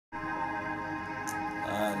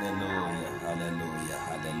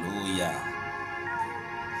Hallelujah.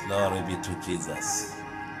 Glory be to Jesus.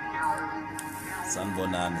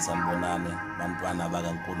 Sanibonani bantwana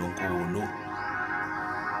bakaNkulunkulu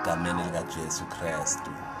egameni likaJesu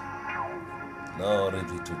Kristu. Glory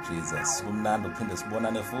be to Jesus. Kumnandi uphinde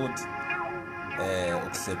sibonane futhi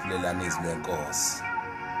ukuhlephulelana izwi lenkosi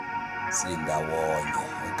sindawonye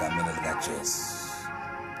egameni likaJesu.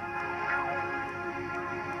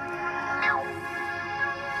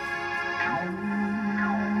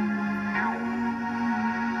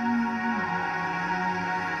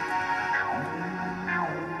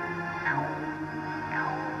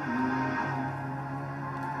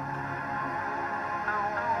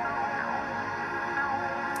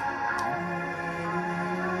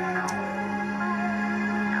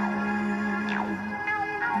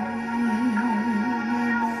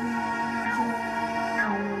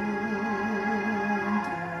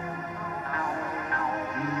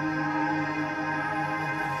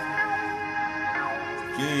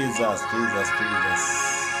 Jesus.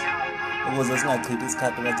 Ukuze singachithi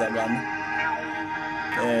isikhathi bazalwane.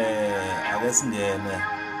 Ake singene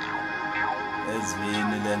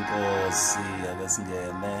ezwini lenkosi, ake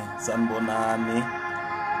singene. Sanibonani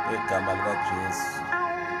egama likaJesu.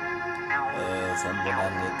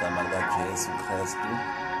 Sanibonani ngegama likaJesu Kristu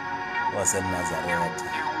waseNazaretha.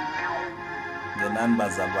 Ngenani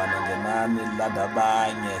bazalwane, ngenani landa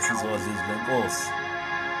abanye sizodla izwi lenkosi.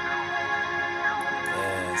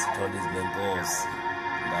 Sithole izwi lenkosi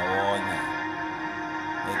ndawonye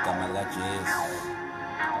ngegama likaJesu.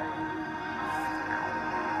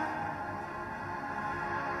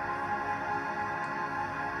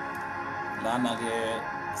 Lana ke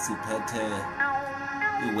siphethe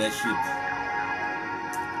i-worship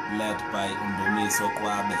led by Ndumiso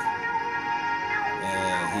Kwabe.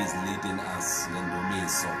 He's leading us in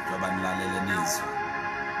Ndumiso.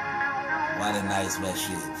 What a nice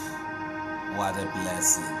worship. What a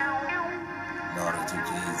blessing. Glory to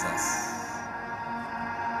Jesus.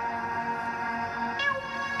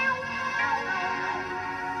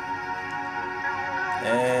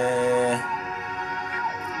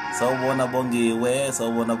 Sawubona bongiwe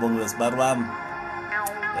sibari wami.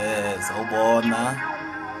 Sawubona.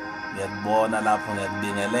 Ngiyakubona lapho,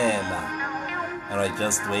 ngiyakubingelela. And I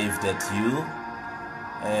just waved at you.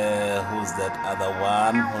 Who's that other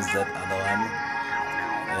one?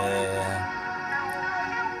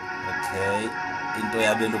 Okay, into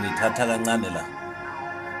yabelungu ithatha kancane la.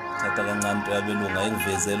 Into yabelungu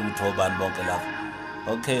ayingivezela ukuthi obani bonke lapha.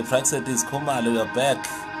 Okay, Praxedis Khumalo, you're back.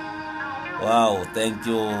 Wow, thank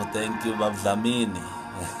you Babdlamini.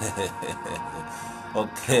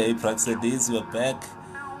 Okay, Praxedis, you're back.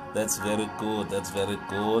 That's very good. Let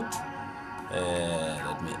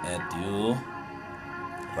me add you.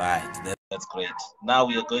 Right, that's great. Now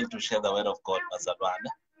we are going to share the word of God,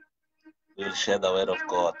 bazalwane. We will share the word of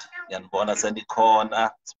God. Yanibona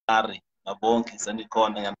sendikhona sibari mabonke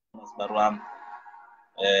sendikhona yanibona sibari wami.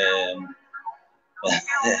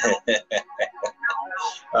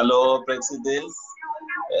 Hello, Praxedis.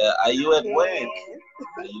 Are you at work?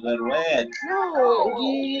 No,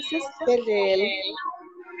 he's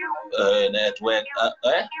at work.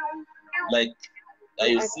 Like, are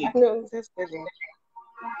you sick? No, he's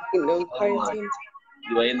quarantine.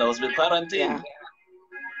 You are in the hospital quarantine? Yeah.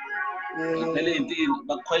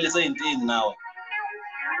 Bakukhwelise intini nawe.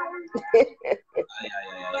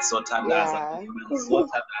 Sothandaza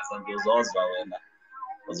nje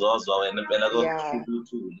uzozwa wena impela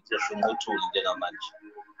kokushunquthuli njengamanje.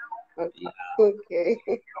 Okay.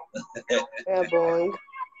 Yabonga.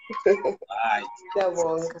 Right.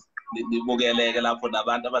 Yabonga. Nibukeleke lapho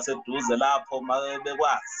nabantu abaseduze lapho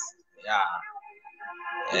bekwazi.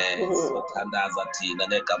 Sothandaza thina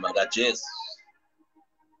ngegama likaJesu.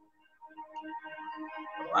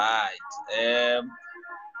 Right.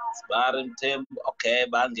 Sibari Mthembu. Okay,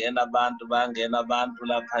 bangena abantu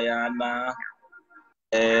laphayana.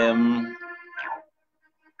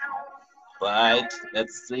 Right,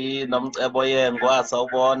 let's see. Nomcebo Yengwa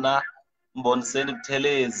sawubona. Mboniseni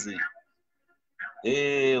Buthelezi.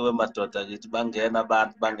 Wemadoda kithi bangena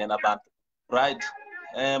abantu. Right.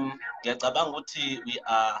 Ngiyacabanga ukuthi we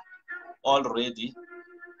are all ready.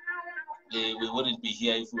 We wouldn't be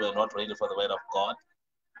here if we were not ready for the word of God.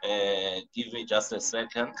 Give me just a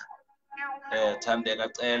second. Thandeka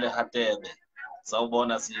cele Hatebe.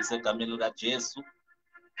 Sawubona sisegameni likaJesu.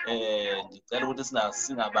 Ngicela ukuthi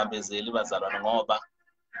singabambezeli bazalwane ngoba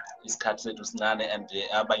isikhathi sethu sincane and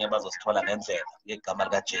abanye bazosithola ngendlela ngegama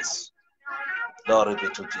likaJesu. Glory be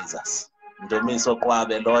to Jesus. Ndumiso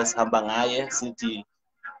Kwabe lo esihamba ngaye sithi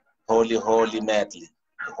holy medley.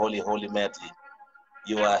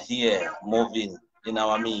 You are here moving in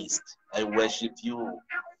our midst. I worship you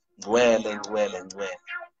well and well and well.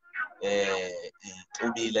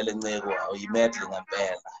 Ubile lenceko awuyimedle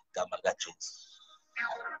ngempela igama likaJesu.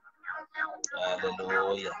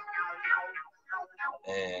 Hallelujah.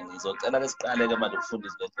 Ngizocela ke siqale ke manje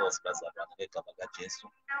ukufundisa lenkosi bazalwane ngegama likaJesu.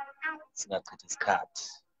 Singachithi isikhathi.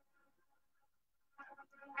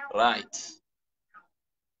 Right.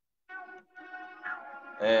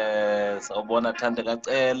 Sawubona Thande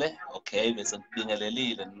Kacele. Okay, bese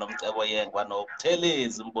ngibingelelile nomcebo yengwa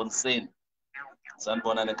nokuthelezi emboniseni.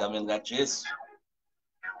 Sanibona negameni likaJesu.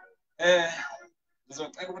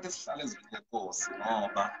 Ngizocela ukuthi sihlale ezweni lenkosi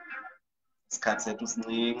ngoba isikhathi sethu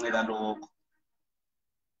siningi kalokho.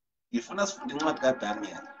 Ngifuna sifunde incwadi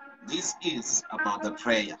kaDaniel. This is about the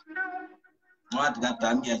prayer. Incwadi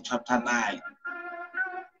kaDaniel chapter 9.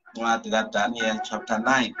 Incwadi kaDaniel chapter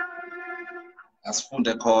 9.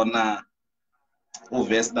 Asifunde khona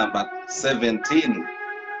verse number 17.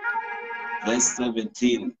 Verse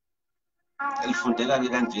 17. Elifundeka ke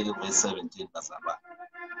kanje ke verse 17 bazalwane.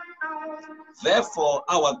 Therefore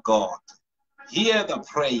our God, hear the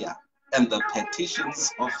prayer and the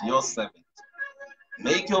petitions of your servant.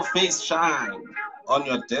 Make your face shine on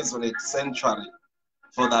your desolate sanctuary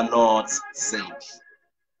for the Lord's sake.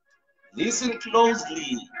 Listen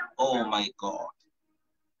closely, oh my God,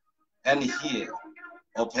 and hear.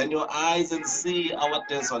 Open your eyes and see our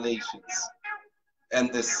desolations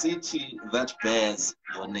and the city that bears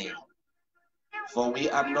your name. For we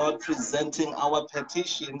are not presenting our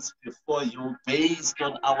petitions before you based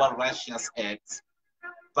on our righteous acts,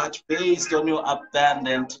 but based on your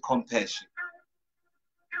abundant compassion.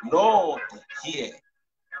 Lord, hear.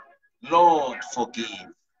 Lord,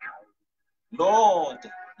 forgive. Lord,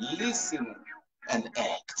 listen and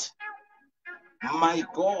act. My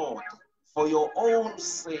God, for your own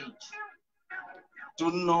sake, do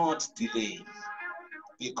not delay,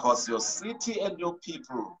 because your city and your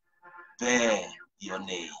people bear your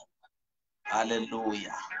name.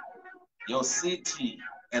 Hallelujah. Your city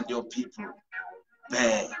and your people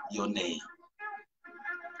bear your name.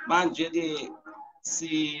 Manje ke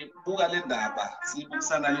sibuka le ndaba,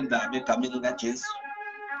 sibukisana le ndaba egameni likaJesu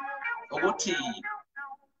ukuthi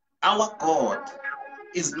our God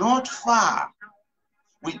is not far.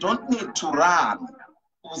 We don't need to run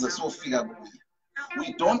ukuze sofika kuye.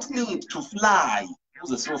 We don't need to fly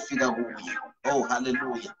ukuze sofika kuye. Oh,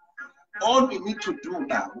 hallelujah. All we need to do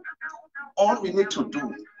now, all we need to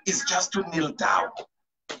do is just to kneel down.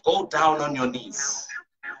 Go down on your knees.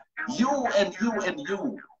 You and you and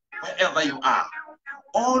you, wherever you are.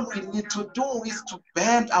 All we need to do is to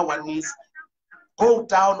bend our knees, go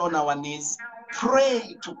down on our knees,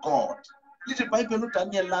 pray to God. Little Bible,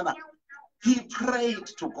 Daniel Lana, he prayed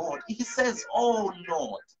to God. He says, oh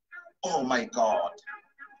Lord, oh my God,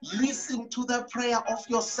 listen to the prayer of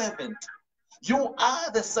your servant. You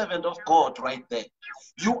are the servant of God right there.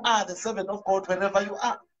 You are the servant of God wherever you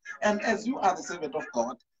are. And as you are the servant of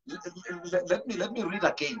God, let me read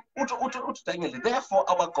again. Therefore,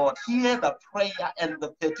 our God, hear the prayer and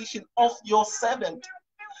the petition of your servant.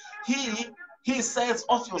 He says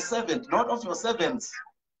of your servant, not of your servants,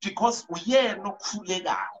 because we hear no.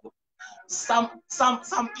 Some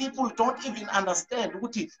people don't even understand.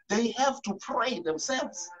 They have to pray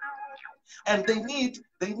themselves. And they need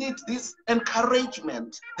this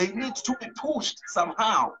encouragement. They need to be pushed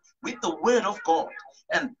somehow with the word of God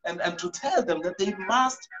and to tell them that they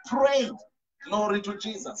must pray. Glory to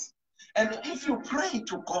Jesus. And if you pray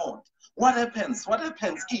to God, what happens? What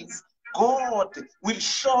happens is God will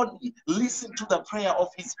surely listen to the prayer of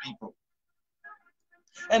his people.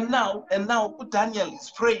 And now Daniel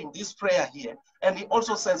is praying this prayer here. And he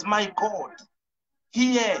also says, my God,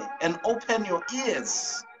 hear and open your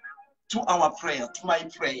ears to our prayer, to my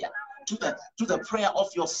prayer, to the prayer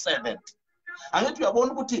of your servant. And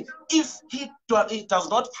if he does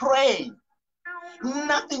not pray,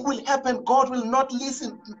 nothing will happen. God will not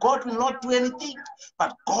listen. God will not do anything.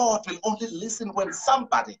 But God will only listen when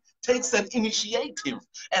somebody takes an initiative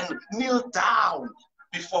and kneel down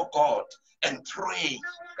before God and pray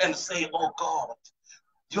and say, oh God,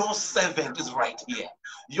 your servant is right here.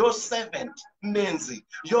 Your servant, Menzi,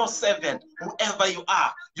 your servant, whoever you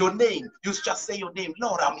are, your name, you just say your name.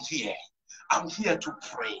 Lord, I'm here. I'm here to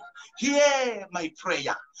pray. Hear my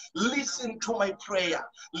prayer. Listen to my prayer.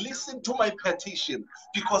 Listen to my petition,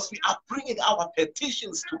 because we are bringing our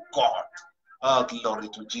petitions to God. Oh, glory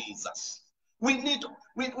to Jesus. We need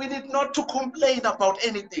not to complain about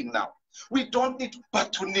anything now. We don't need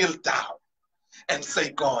but to kneel down and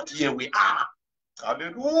say, God, here we are.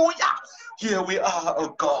 Hallelujah. Here we are,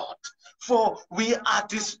 oh God. For we are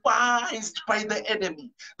despised by the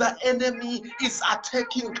enemy. The enemy is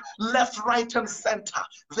attacking left, right, and center.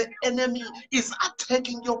 The enemy is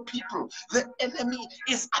attacking your people. The enemy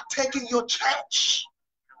is attacking your church.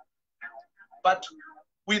 But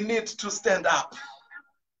we need to stand up.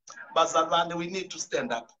 Bazalwane, we need to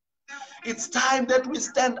stand up. It's time that we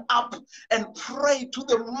stand up and pray to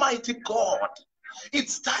the mighty God.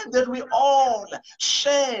 It's time that we all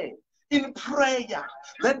share in prayer.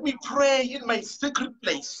 Let me pray in my secret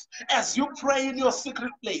place, as you pray in your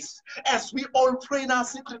secret place, as we all pray in our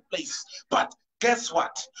secret place. But guess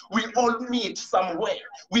what? We all meet somewhere.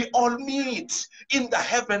 We all meet in the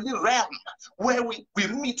heavenly realm, where we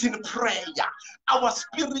meet in prayer, our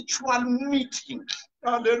spiritual meeting.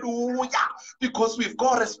 Hallelujah. Because we've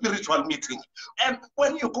got a spiritual meeting. And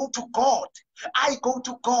when you go to God, I go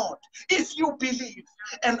to God. If you believe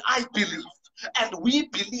and I believe and we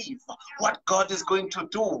believe, what God is going to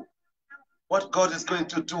do, what God is going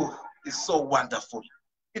to do is so wonderful.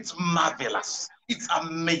 It's marvelous. It's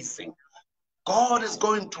amazing. God is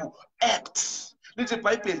going to act. Little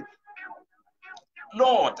Bible,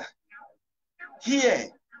 Lord, hear.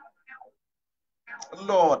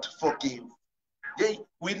 Lord, forgive.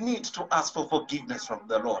 We need to ask for forgiveness from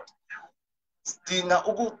the Lord.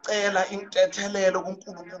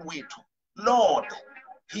 Lord,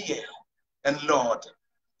 hear, and Lord,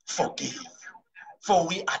 forgive, for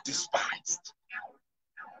we are despised.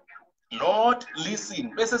 Lord,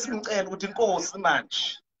 listen.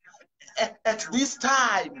 At this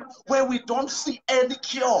time where we don't see any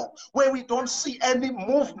cure, where we don't see any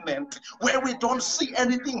movement, where we don't see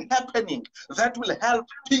anything happening that will help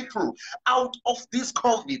people out of this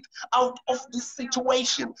COVID, out of this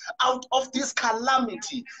situation, out of this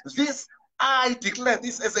calamity, I declare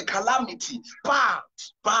this as a calamity. But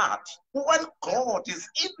when God is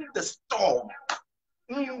in the storm,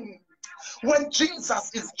 when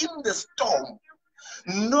Jesus is in the storm,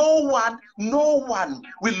 no one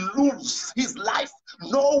will lose his life.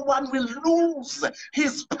 No one will lose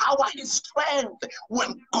his power, his strength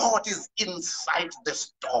when God is inside the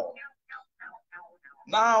storm.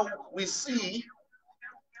 Now we see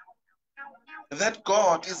that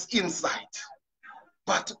God is inside.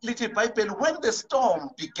 But little Bible, when the storm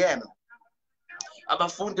began,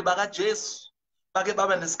 abafundi bakaJesu bake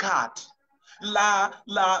baba nesikhathi la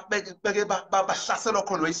beke bahlaselwa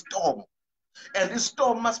khona istorm. And this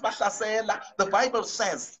storm must bahlasela. The Bible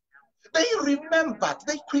says they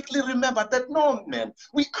quickly remembered that no, man,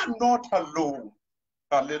 we are not alone.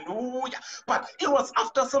 Hallelujah. But it was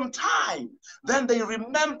after some time, then they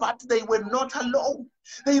remembered they were not alone.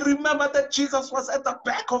 They remembered that Jesus was at the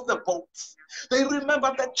back of the boat. They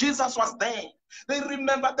remembered that Jesus was there. They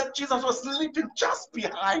remembered that Jesus was sleeping just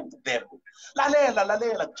behind them.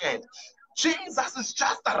 Lalela, Jesus is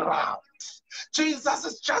just around. Jesus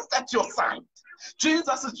is just at your side.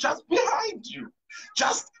 Jesus is just behind you.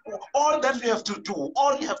 Just all that you have to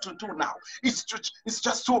do now is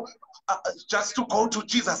just to go to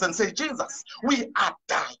Jesus and say, Jesus, we are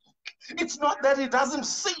dying. It's not that he doesn't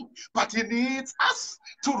see, but he needs us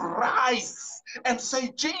to rise and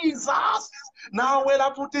say, Jesus. Now when I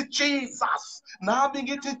put it, Jesus. Now bring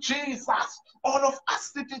it to Jesus. All of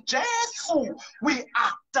us, Jesus, we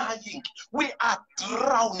are dying. We are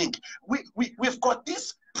drowning. We've got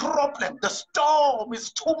this problem. The storm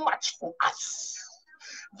is too much for us.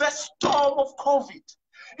 The storm of COVID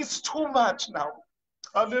is too much now.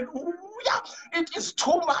 Hallelujah. It is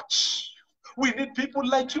too much. We need people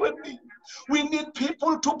like you and me. We need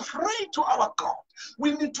people to pray to our God.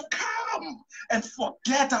 We need to come and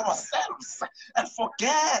forget ourselves and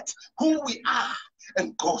forget who we are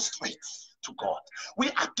and go straight to God. We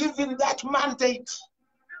are given that mandate.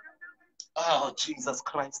 Oh, Jesus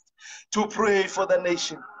Christ, to pray for the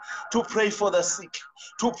nation, to pray for the sick,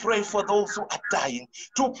 to pray for those who are dying,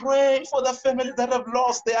 to pray for the families that have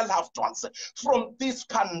lost their loved ones from this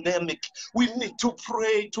pandemic. We need to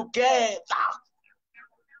pray together.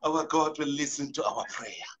 Our God will listen to our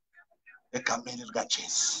prayer.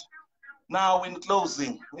 Now, in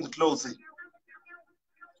closing,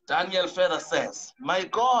 Daniel further says, my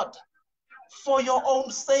God, for your own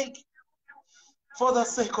sake, for the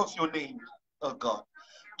sake of your name, oh God,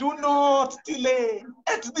 do not delay.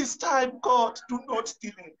 At this time, God, do not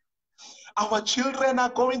delay. Our children are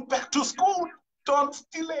going back to school. Don't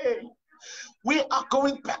delay. We are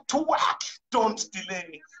going back to work. Don't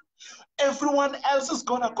delay. Everyone else is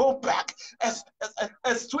going to go back as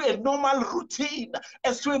to a normal routine,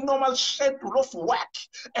 as to a normal schedule of work,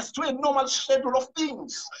 as to a normal schedule of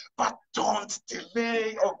things. But don't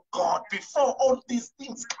delay, oh God, before all these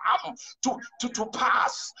things come to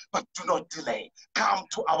pass. But do not delay. Come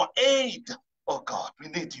to our aid, oh God. We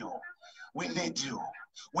need you. We need you.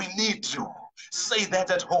 We need you. Say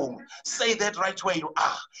that at home. Say that right where you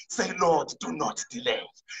are. Say, Lord, do not delay.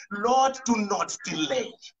 Lord, do not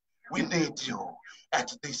delay. We need you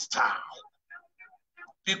at this time.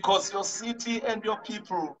 Because your city and your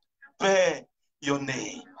people bear your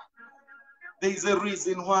name. There is a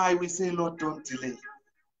reason why we say, Lord, don't delay.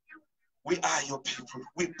 We are your people.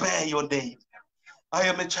 We bear your name. I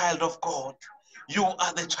am a child of God. You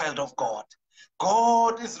are the child of God.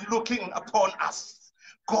 God is looking upon us.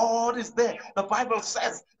 God is there. The Bible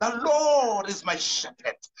says, the Lord is my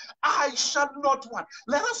shepherd. I shall not want.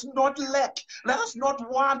 Let us not lack. Let us not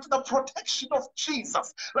want the protection of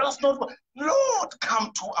Jesus. Let us not want. Lord,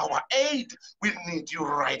 come to our aid. We need you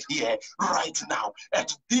right here, right now.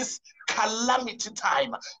 At this calamity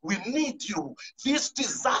time, we need you. This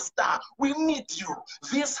disaster, we need you.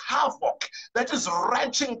 This havoc that is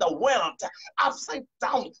wrenching the world upside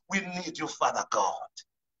down, we need you, Father God.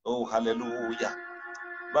 Oh, hallelujah.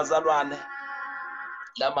 Bazalwane,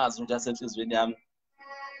 lamazwi nje asenhlizweni yami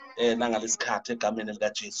nangalesikhathi egameni lika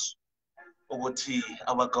Jesu ukuthi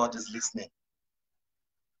our God is listening.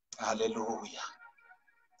 Hallelujah.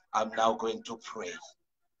 I'm now going to pray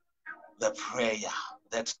the prayer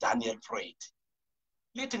that Daniel prayed.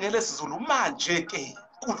 Lithi ngelesizulu manje ke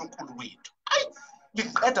uNkulunkulu wethu. Ayi,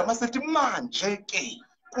 liqeda masithi manje ke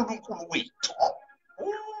uNkulunkulu wethu.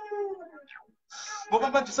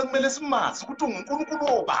 Ngoba manje sekumele simazi ukuthi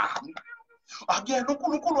uNkulunkulu obani. Akuyena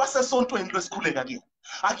uNkulunkulu wasesontweni lwesikhuleka kuyena.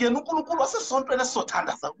 Akuyena uNkulunkulu wasesontweni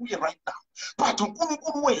esizothandaza kuye right now. But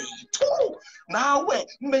uNkulunkulu wethu, nawe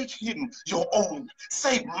make him your own.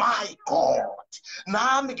 Say my God.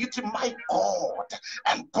 Nami ngithi my God.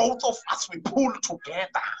 And both of us we pull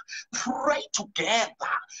together, pray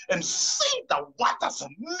together, and see the wonders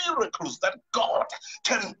and miracles that God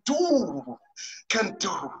can do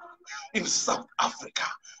in South Africa.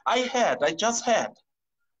 I just heard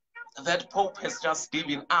that Pope has just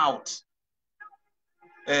given out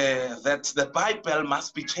that the Bible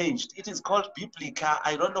must be changed. It is called Biblica.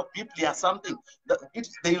 I don't know, Biblia something.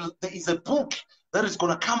 There is a book that is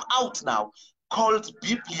going to come out now called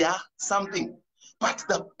Biblia something. But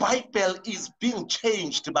the Bible is being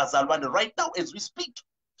changed, Bazalwane, right now as we speak.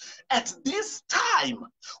 At this time,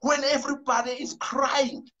 when everybody is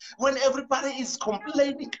crying, when everybody is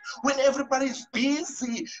complaining, when everybody is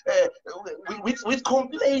busy with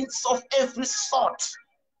complaints of every sort,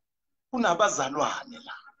 kunabazalwane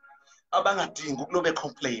la abangadingi ukulobe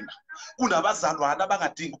complain, kunabazalwane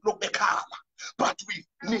abangadingi ukulobe bekhala. But we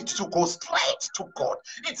need to go straight to God.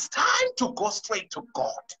 It's time to go straight to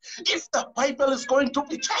God. If the Bible is going to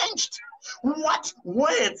be changed, what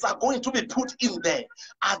words are going to be put in there?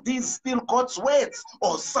 Are these still God's words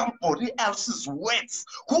or somebody else's words?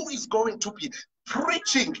 Who is going to be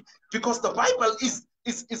preaching? Because the Bible is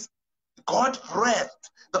God breathed.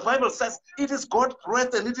 The Bible says it is God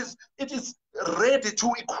breathed, and it is ready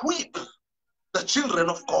to equip the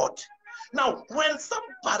children of God. Now, when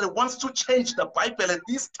somebody wants to change the Bible at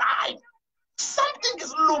this time, something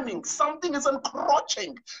is looming, something is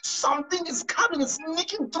encroaching, something is coming, is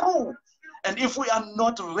sneaking through. And if we are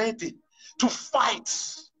not ready to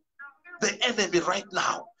fight the enemy right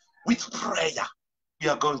now with prayer, we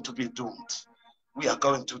are going to be doomed. We are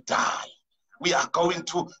going to die. We are going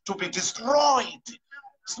to be destroyed.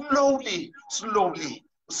 Slowly, slowly,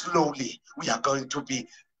 slowly, we are going to be,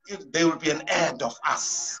 there will be an end of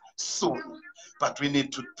us soon. But we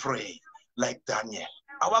need to pray like Daniel.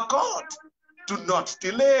 Our God, do not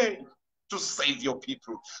delay to save your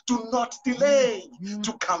people. Do not delay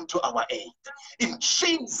to come to our aid. In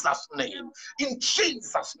Jesus' name, in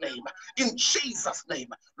Jesus' name, in Jesus' name.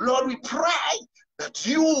 Lord, we pray that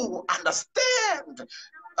you understand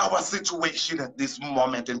our situation at this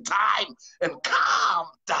moment in time and calm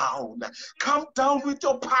down. Come down with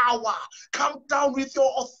your power. Come down with your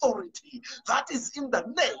authority. That is in the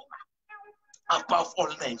name above all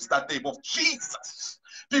names, the name of Jesus.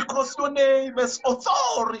 Because your name is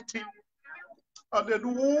authority.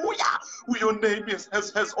 Hallelujah. Your name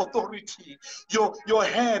has authority. Your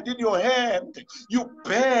hand, in your hand, you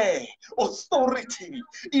bear authority.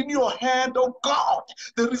 In your hand, oh God,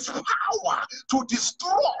 there is power to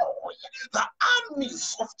destroy the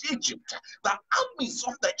armies of Egypt, the armies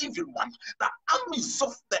of the evil one, the armies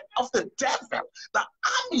of the devil, the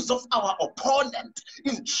armies of our opponent.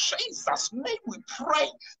 In Jesus' name we pray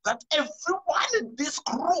that everyone in this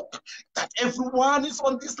group, that everyone is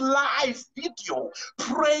on this live video,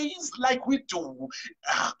 praise like we do.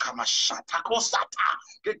 I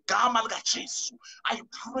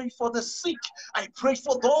pray for the sick. I pray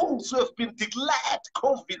for those who have been declared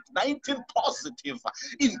COVID-19 positive.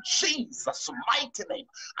 In Jesus' mighty name,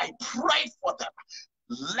 I pray for them.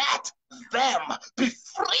 Let them be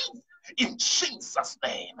free. In Jesus'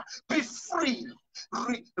 name, be free.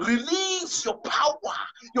 Release your power,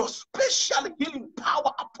 your special healing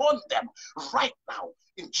power upon them right now.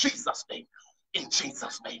 In Jesus' name. In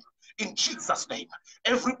Jesus' name. In Jesus' name.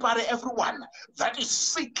 Everybody, everyone that is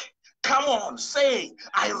sick, come on, say,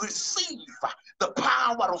 I receive the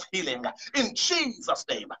power of healing. In Jesus'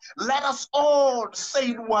 name. Let us all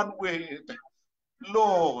say in one word,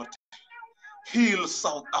 Lord, heal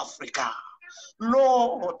South Africa.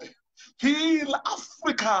 Lord, heal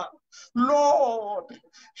Africa. Lord,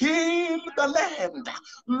 heal the land.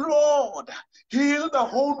 Lord, heal the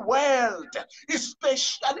whole world,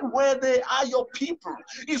 especially where they are your people,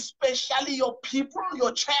 especially your people,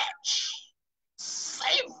 your church.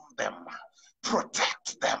 Save them,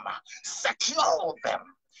 protect them, secure them,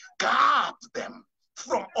 guard them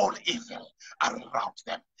from all evil around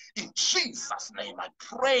them. In Jesus' name I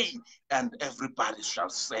pray, and everybody shall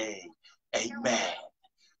say, amen.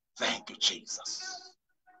 Thank you, Jesus.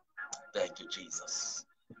 Thank you, Jesus.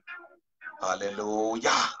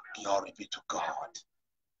 Hallelujah. Glory be to God.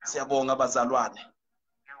 Siyabonga bazalwane.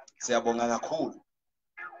 Siyabonga kakhulu.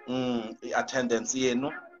 Attendance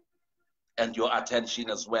yenu and your attention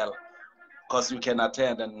as well. Because you can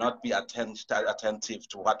attend and not be attentive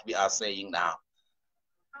to what we are saying now.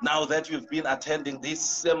 Now that you've been attending this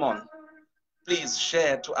sermon, please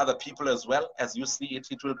share to other people as well. As you see it,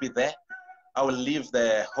 it will be there. I will leave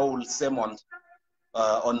the whole sermon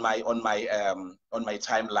on my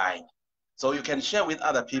timeline, so you can share with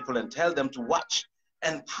other people and tell them to watch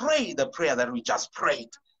and pray the prayer that we just prayed,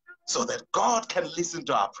 so that God can listen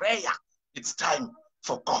to our prayer. It's time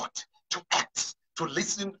for God to act, to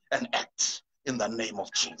listen and act in the name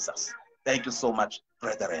of Jesus. Thank you so much,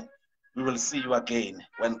 brethren. We will see you again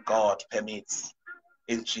when God permits.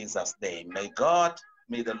 In Jesus' name, may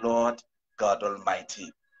the Lord God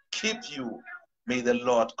Almighty keep you. May the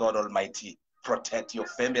Lord God Almighty protect your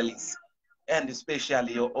families, and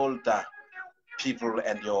especially your older people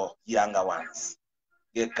and your younger ones.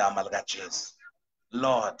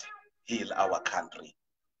 Lord, heal our country.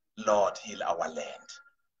 Lord, heal our land.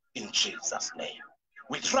 In Jesus' name.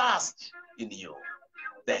 We trust in you.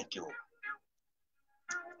 Thank you.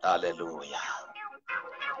 Hallelujah.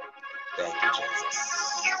 Thank you, Jesus.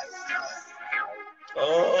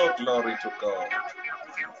 Oh, glory to God.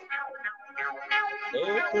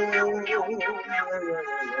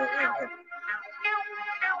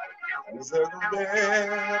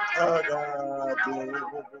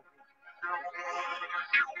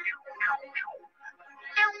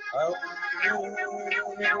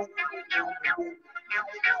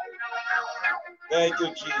 Thank you,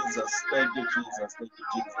 Jesus. Thank you, Jesus. Thank you,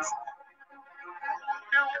 Jesus.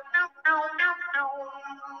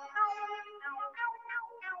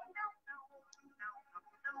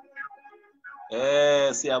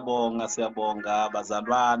 Siyabonga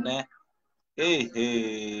bazalwane.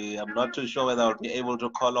 I'm not too sure whether I'll be able to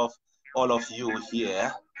call off all of you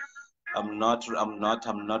here. I'm not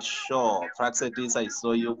sure. Praxedis, I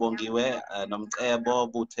saw you, Bongiwe,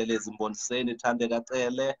 Nomcebo, Buthelezi Mbonseni, Thandeka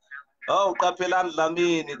Cele. Oh, Kapelani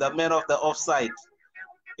Dlamini, the man of the offside.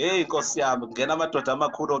 Hey, Nkosi yami, ngena amadoda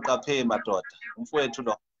amakhulu oqaphe madoda. Mfowethu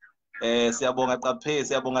lo. Siyabonga Qaphe,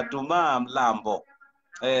 siyabonga Duma Mlambo.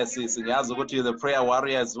 Singazi ukuthi you're the prayer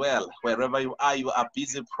warrior as well. Wherever you are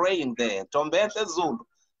busy praying there. Tombehle Zulu.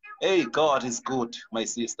 Hey, God is good, my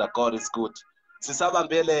sister. God is good.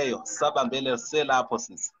 Sisabambeleyo, sisabambeleyo selapho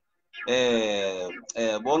sisi.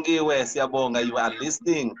 Bongiwe, siyabonga, you are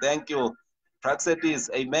listening. Thank you. Praxedis,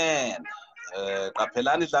 amen.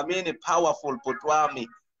 Qaphelani Dlamini, powerful Putwami.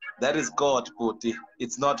 That is God, Puti.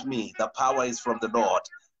 It's not me. The power is from the Lord.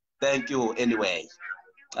 Thank you anyway.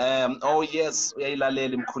 Oh yes,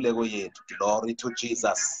 uyayilalela imkhuleko yethu. Glory to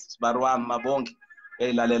Jesus. Barwami mabongi,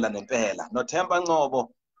 uyayilalela nempela. Nothemba Ncobo,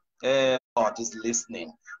 God is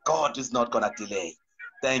listening. God is not gonna delay.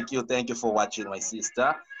 Thank you for watching, my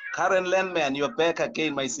sister. Karen Landman, you're back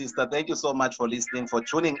again, my sister. Thank you so much for listening, for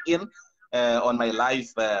tuning in on my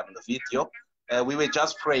live video. We were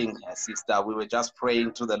just praying, sister. We were just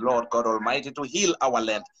praying to the Lord God Almighty to heal our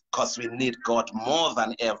land, because we need God more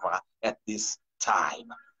than ever at this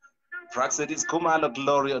time. Praxedis Kumalo,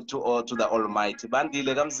 glory to the Almighty.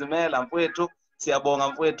 Bandile kamzimela mfowethu, siyabonga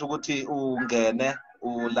mfowethu ukuthi ungene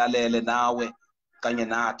ulalele nawe kanye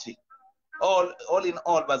nathi. All in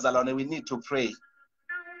all, bazalwane, we need to pray.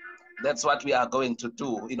 That's what we are going to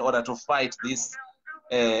do in order to fight this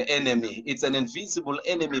enemy. It's an invisible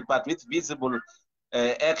enemy, but with visible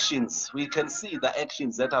actions. We can see the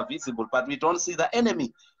actions that are visible, but we don't see the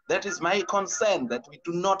enemy. That is my concern, that we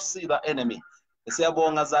do not see the enemy.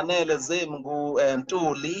 Siyabonga Zanele Zemgu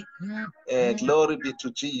Ntuli. Glory be to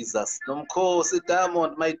Jesus. Nomkhosi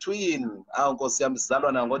Diamond, my twin. Nkosi yami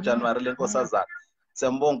sizalwana ngoJanuary le nkosazana.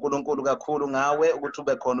 Siyambonga uNkulunkulu kakhulu ngawe ukuthi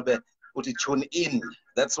ube khona ube uthi tune in.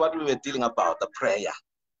 That's what we were dealing about, the prayer.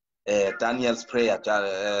 Daniel's prayer.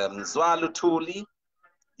 Zwalu Tuli,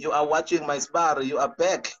 you are watching my spar, you are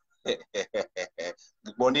back.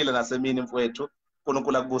 Ngibonile nasemini mfowethu.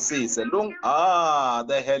 uNkulunkulu akubusise.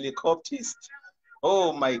 The helicopterist.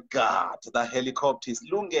 Oh my God, the helicopterist.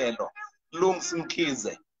 Lungelo,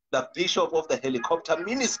 Lungsimkhize, the bishop of the helicopter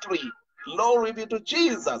ministry. Glory be to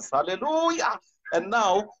Jesus. Hallelujah. And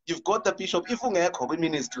now you've got the bishop. If ungekho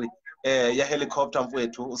kwi-ministry ya helicopter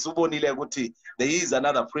mfowethu, usubonile ukuthi there is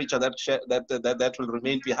another preacher that will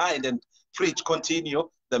remain behind and preach, continue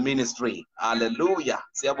the ministry. Hallelujah.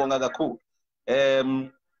 Siyabonga kakhulu.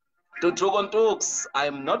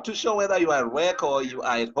 I'm not too sure whether you are at work or you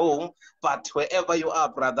are at home, but wherever you are,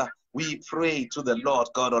 brother, we pray to the Lord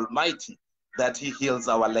God Almighty that He heals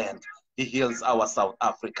our land. He heals our South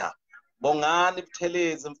Africa. Bongani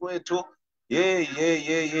Buthelezi mfowethu.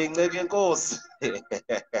 Nceke Nkosi.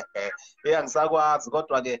 Angisakwazi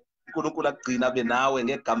kodwa ke uNkulunkulu akugcina abe nawe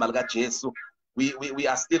ngegama lika Jesu. We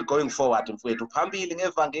are still going forward mfowethu. Phambili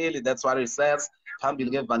ngevangeli, that's what it says.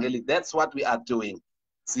 Phambili ngevangeli, that's what we are doing.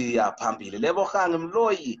 Siya phambili. Lebogang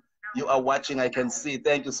Mloyi, you are watching, I can see.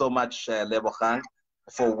 Thank you so much Lebogang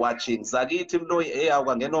for watching. Zakithi Mloyi,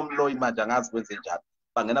 awukangena uMloyi manje angazi kwenze njani.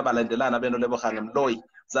 Bangena balandelana beno Lebogang Mloyi.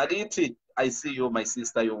 Zakithi, I see you, my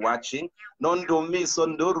sister, you're watching. Nondumiso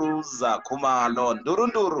Nduruza Khumalo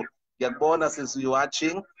Ndurunduru. Ngiyakubona sis, you're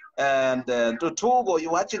watching. And Tutugo,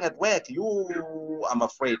 you're watching at work. I'm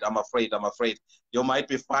afraid. You might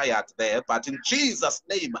be fired there, but in Jesus'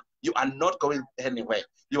 name, you are not going anywhere.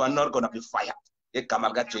 You are not going to be fired.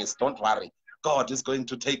 Don't worry. God is going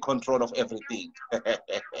to take control of everything.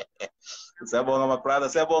 Siyabonga, my brother.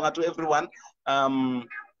 Siyabonga to everyone.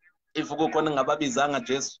 If you go ngababizanga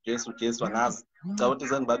Jesu angazi. Ngicabanga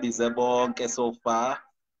sengibabize bonke so far.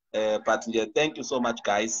 But yeah, thank you so much,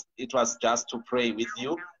 guys. It was just to pray with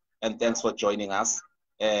you, and thanks for joining us.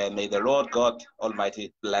 May the Lord God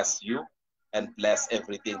Almighty bless you and bless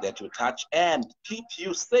everything that you touch and keep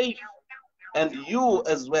you safe. And you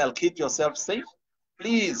as well, keep yourself safe.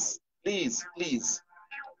 Please, please, please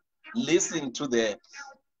listen to the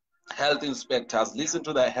health inspectors, listen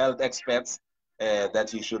to the health experts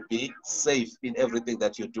that you should be safe in everything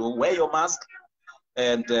that you do. Wear your mask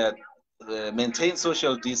and maintain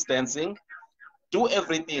social distancing. Do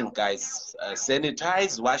everything, guys.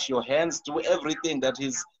 Sanitize, wash your hands, do everything that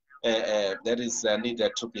is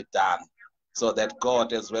needed to be done, so that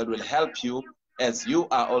God as well will help you as you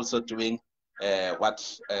are also doing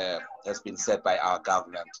what has been said by our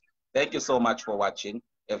government. Thank you so much for watching,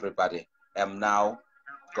 everybody. I'm now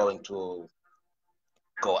going to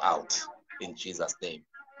go out in Jesus' name.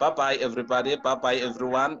 Bye-bye, everybody. Bye-bye,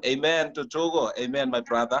 everyone. Amen to Togo. Amen, my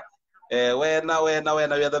brother. When you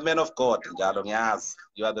are the man of God.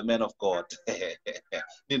 You are the man of God.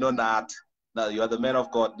 You know that. No, you are the man of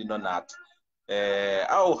God. You know that.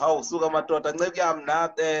 How suka madoda nceke yami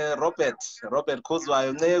nathi Robert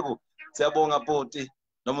Khuzwayo nceke siyabonga bhuti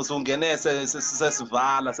noma usungene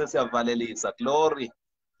sesivala sesiyavalelisa.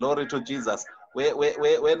 Glory to Jesus.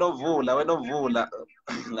 Wenovula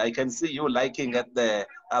I can see you liking at the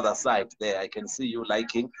other side there. I can see you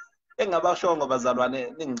liking. Engabashongo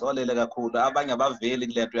bazalwane ningixolele kakhulu abanye abaveli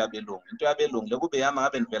kule nto yabelungu. Into yabelungu lekube yami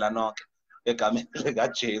ngabe nivela nonke egameni lika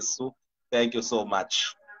Jesu. Thank you so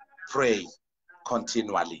much. Pray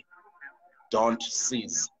continually. Don't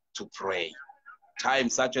cease to pray. Time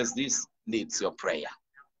such as this needs your prayer.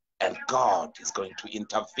 And God is going to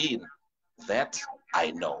intervene. That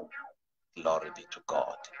I know. Glory be to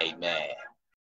God. Amen.